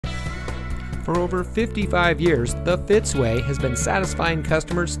For over 55 years, the Fitzway has been satisfying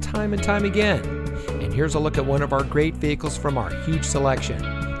customers time and time again. And here's a look at one of our great vehicles from our huge selection,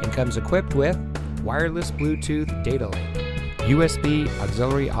 and comes equipped with wireless Bluetooth data link, USB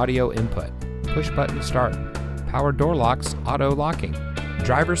auxiliary audio input, push button start, power door locks auto locking,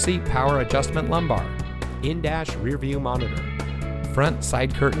 driver's seat power adjustment lumbar, in-dash rear view monitor, front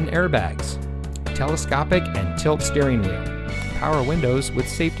side curtain airbags, telescopic and tilt steering wheel, power windows with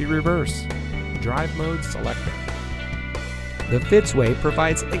safety reverse, drive mode selector. The Fitzway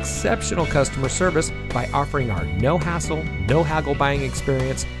provides exceptional customer service by offering our no-hassle, no-haggle buying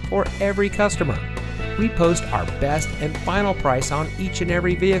experience for every customer. We post our best and final price on each and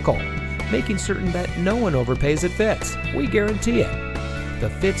every vehicle, making certain that no one overpays at Fitz. We guarantee it. The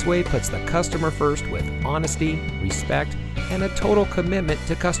Fitzway puts the customer first with honesty, respect, and a total commitment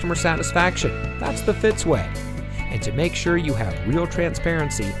to customer satisfaction. That's the Fitzway. And to make sure you have real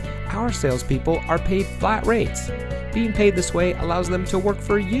transparency, our salespeople are paid flat rates. Being paid this way allows them to work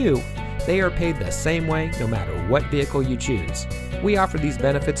for you. They are paid the same way no matter what vehicle you choose. We offer these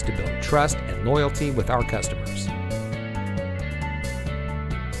benefits to build trust and loyalty with our customers.